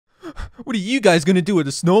What are you guys gonna do with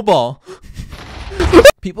a snowball?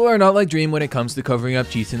 People are not like Dream when it comes to covering up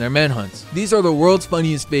cheats in their manhunts. These are the world's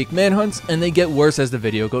funniest fake manhunts, and they get worse as the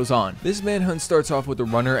video goes on. This manhunt starts off with the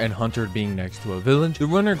runner and hunter being next to a village. The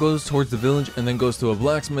runner goes towards the village and then goes to a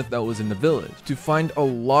blacksmith that was in the village to find a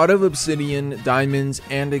lot of obsidian, diamonds,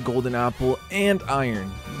 and a golden apple and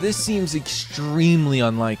iron. This seems extremely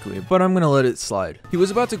unlikely, but I'm gonna let it slide. He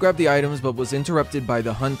was about to grab the items but was interrupted by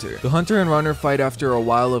the hunter. The hunter and runner fight after a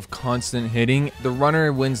while of constant hitting. The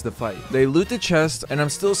runner wins the fight. They loot the chest, and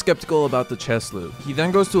I'm still skeptical about the chest loot. He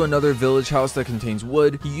then goes to another village house that contains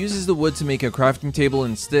wood. He uses the wood to make a crafting table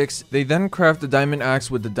and sticks. They then craft the diamond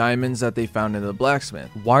axe with the diamonds that they found in the blacksmith.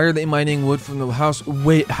 Why are they mining wood from the house?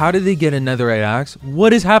 Wait, how did they get a netherite axe?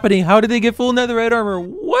 What is happening? How did they get full netherite armor?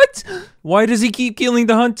 What? Why does he keep killing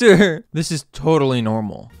the hunter? This is totally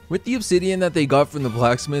normal. With the obsidian that they got from the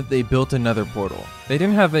blacksmith, they built another portal. They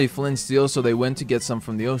didn't have a flint steel, so they went to get some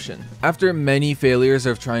from the ocean. After many failures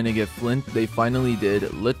of trying to get flint, they finally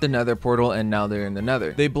did, lit the nether portal, and now they're in the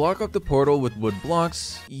nether. They block up the portal with wood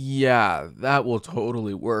blocks. Yeah, that will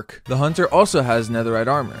totally work. The hunter also has netherite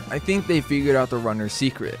armor. I think they figured out the runner's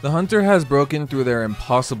secret. The hunter has broken through their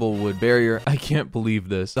impossible wood barrier. I can't believe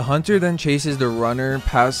this. The hunter then chases the runner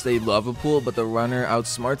past a lava pool, but the runner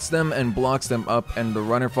outsmarts them and blocks them up, and the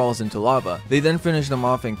runner falls into lava. They then finish them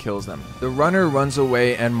off and kills them. The runner runs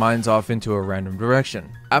away and mines off into a random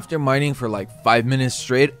direction. After mining for like 5 minutes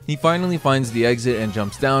straight, he finally finds the exit and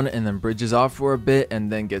jumps down and then bridges off for a bit and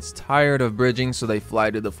then gets tired of bridging, so they fly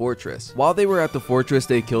to the fortress. While they were at the fortress,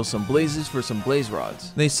 they kill some blazes for some blaze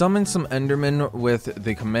rods. They summon some endermen with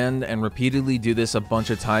the command and repeatedly do this a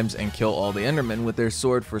bunch of times and kill all the endermen with their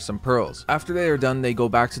sword for some pearls. After they are done, they go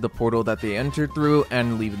back to the portal that they entered through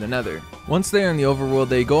and leave the nether. Once they are in the overworld,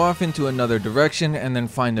 they go off into another direction and then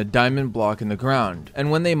find a diamond block in the ground.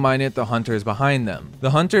 And when they mine it, the hunter is behind them.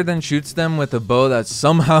 The hunter then shoots them with a bow that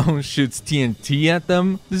somehow shoots TNT at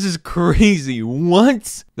them. This is crazy.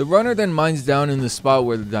 What? The runner then mines down in the spot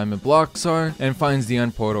where the diamond blocks are and finds the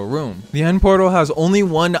end portal room. The end portal has only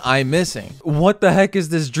one eye missing. What the heck is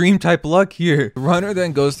this dream type luck here? The runner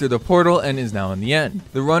then goes through the portal and is now in the end.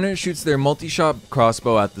 The runner shoots their multi-shot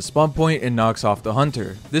crossbow at the spawn point and knocks off the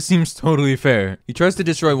hunter. This seems totally fair. He tries to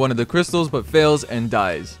destroy one of the crystals but fails and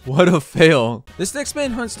dies. What a fail. This next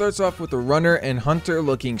manhunt starts off with the runner and hunter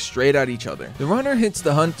looking straight at each other. The runner hits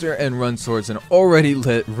the hunter and runs towards an already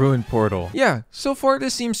lit ruined portal. Yeah, so far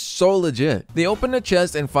this seems so legit. They open a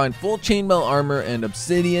chest and find full chainmail armor and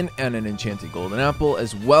obsidian and an enchanted golden apple,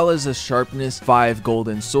 as well as a sharpness 5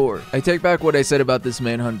 golden sword. I take back what I said about this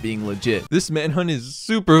manhunt being legit. This manhunt is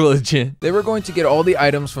super legit. They were going to get all the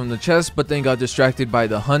items from the chest, but then got distracted by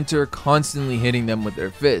the hunter constantly hitting them with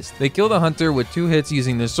their fist. They kill the hunter with 2 hits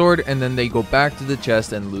using the sword, and then they go back to the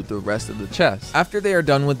chest and loot the rest of the chest. After they are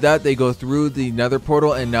done with that, they go through the nether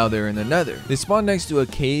portal and now they're in the nether. They spawn next to a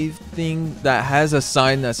cave thing that has a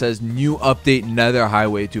sign that says new update nether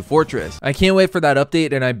highway to fortress. I can't wait for that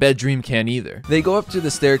update, and I bet Dream can't either. They go up to the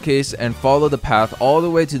staircase and follow the path all the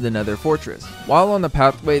way to the nether fortress. While on the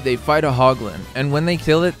pathway, they fight a hoglin, and when they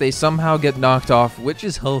kill it, they somehow get knocked off, which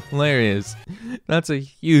is hilarious. That's a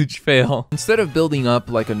huge fail. Instead of building up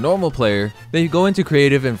like a normal player, they go into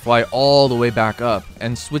creative and fly all the way back up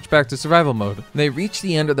and switch back to survival mode. They reach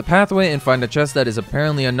the end of the pathway and find a chest that is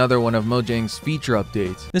apparently another one of Mojang's feature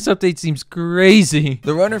updates. This update seems crazy.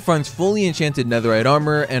 The runner finds fully enchanted netherite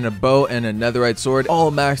armor and a bow and a netherite sword,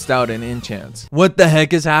 all maxed out in enchants. What the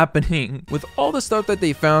heck is happening? With all the stuff that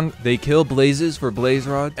they found, they kill blazes for blaze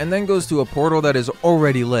rod and then goes to a portal that is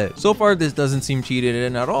already lit. So far this doesn't seem cheated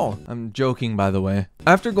in at all. I'm joking, by the way.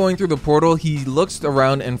 After going through the portal, he looks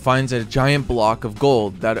around and finds a giant block of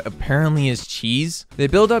gold that apparently is cheese. They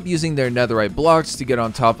build up using their netherite blocks to get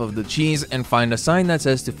on top of the cheese and find a sign that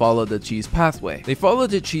says to follow the cheese pathway. They follow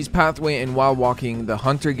the cheese pathway, and while walking, the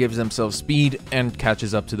hunter gives himself speed and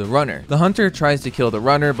catches up to the runner. The hunter tries to kill the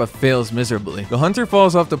runner but fails miserably. The hunter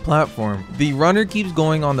falls off the platform. The runner keeps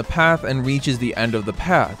going on the path and reaches the end of the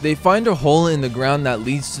path. They find a hole in the ground that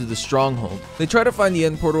leads to the stronghold. They try to find the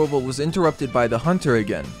end portal but was interrupted by the hunter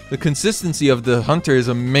again. The consistency of the hunter is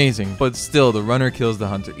amazing, but still the runner kills the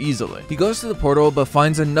hunter easily. He goes to the portal but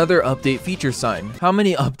finds another update feature sign. How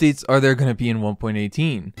many updates are there going to be in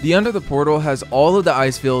 1.18? The end of the portal has all of the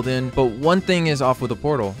ice filled in, but one thing is off with the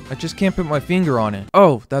portal. I just can't put my finger on it.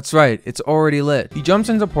 Oh, that's right, it's already lit. He jumps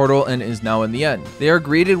into the portal and is now in the end. They are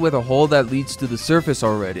greeted with a hole that leads to the surface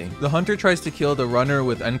already. The hunter tries to kill the runner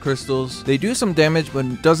with end crystals. They do some damage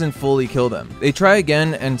but doesn't fully kill them. They try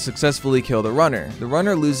again and successfully kill the runner. The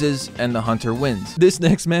runner loses and the hunter wins. This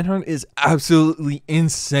next manhunt is absolutely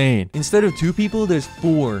insane. Instead of 2 people, there's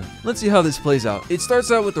 4. Let's see how this plays out. It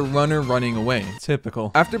starts out with the runner running away.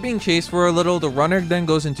 Typical. After being chased for a little, the runner then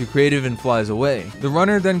goes into creative and flies away. The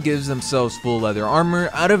runner then gives themselves full leather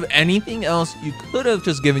armor. Out of anything else, you could have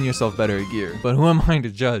just given yourself better gear, but who am I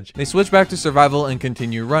to judge? They switch back to survival and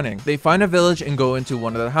continue running. They find a village and go into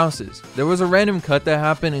one of the houses. There was a random cut that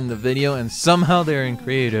happened in the video and somehow they're in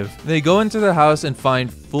creative. They go into the house and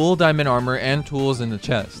find full diamond armor and tools in the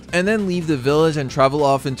chest, and then leave the village and travel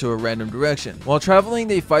off into a random direction. While traveling,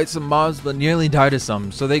 they fight some mobs but nearly die to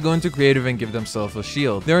some, so they go into creative and give themselves a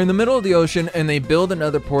shield. They're in the middle of the ocean and they build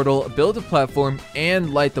another portal, build a platform,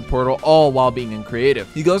 and light the portal, all while being in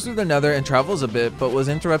creative. He goes through the nether and travels a bit, but was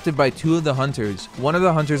interrupted by 2 of the hunters. One of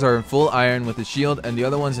the hunters are in full iron with a shield and the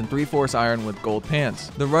other one's in 3/4 iron with gold pants.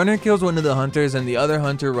 The runner kills one of the hunters and the other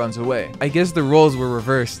hunter runs away. I guess the roles were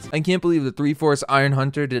reversed. I can't believe the 3/4 iron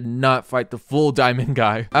hunter did not fight the full diamond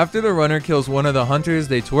guy. After the runner kills one of the hunters,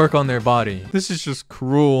 they twerk on their body. This is just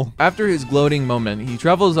cruel. After his gloating moment, he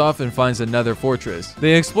travels off and finds another fortress.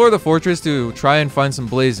 They explore the fortress to try and find some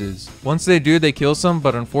blazes. Once they do, they kill some,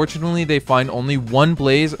 but unfortunately they find only 1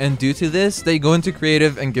 blaze, and due to this, they go into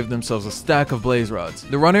creative and give themselves a stack of blaze rods.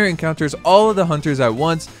 The runner encounters all of the hunters at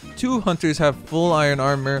once. 2 hunters have full iron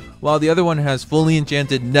armor, while the other one has fully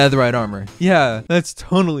enchanted netherite armor. Yeah, that's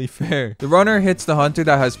totally fair. The runner hits the hunter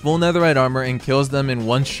that has full netherite armor and kills them in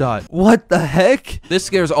 1 shot. What the heck? This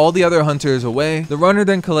scares all the other hunters away. The runner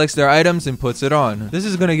then collects their items and puts it on. This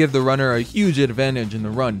is gonna give the runner a huge advantage in the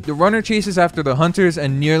run. The runner chases after the hunters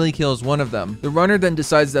and nearly kills one of them. The runner then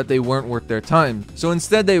decides that they weren't worth their time, so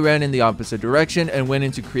instead they ran in the opposite direction and went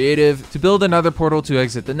into creative to build another portal to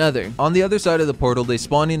exit the nether. On the other side of the portal, they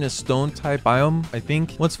spawn in a stone type biome, I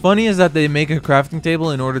think. What's funny is that they make a crafting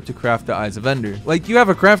table in order to craft the Eyes of Ender. Like, you have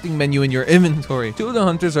a crafting menu in your inventory. 2 of the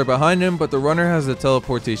hunters are behind him, but the runner has the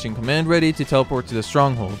teleportation command ready to teleport to the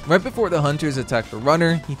stronghold. Right before the hunters attack the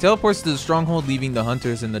runner, he teleports to the stronghold, leaving the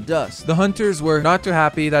hunters in the dust. The hunters were not too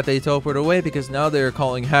happy that they teleported away because now they're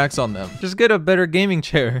calling hacks on them. Just get a better gaming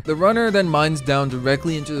chair. The runner then mines down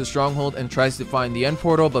directly into the stronghold and tries to find the end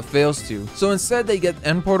portal but fails to. So instead they get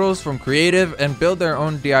end portals from creative and build their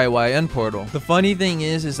own DIY end portal. The funny thing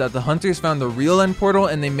is that the hunters found the real end portal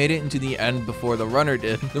and they made it into the end before the runner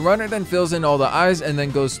did. The runner then fills in all the eyes and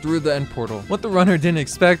then goes through the end portal. What the runner didn't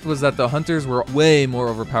expect was that the hunters were way more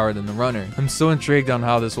overpowered than the runner. I'm so intrigued on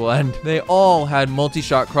how this will end. They all had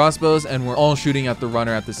multi-shot crossbows and were all shooting at the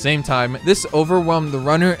runner at the same time. This overwhelmed the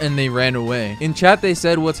runner and they ran away. In chat they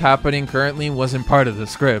said what's happening currently wasn't part of the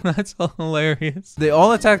script. That's hilarious. They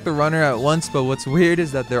all attack the runner at once, but what's weird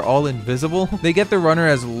is that they're all invisible. They get the runner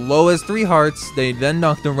as low as 3 hearts. They then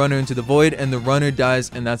knock the runner into the void and the runner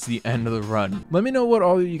dies, and that's the end of the run. Let me know what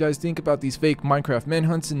all of you guys think about these fake Minecraft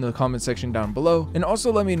manhunts in the comment section down below, and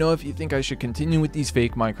also let me know if you think I should continue with these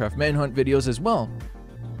fake Minecraft manhunt videos as well.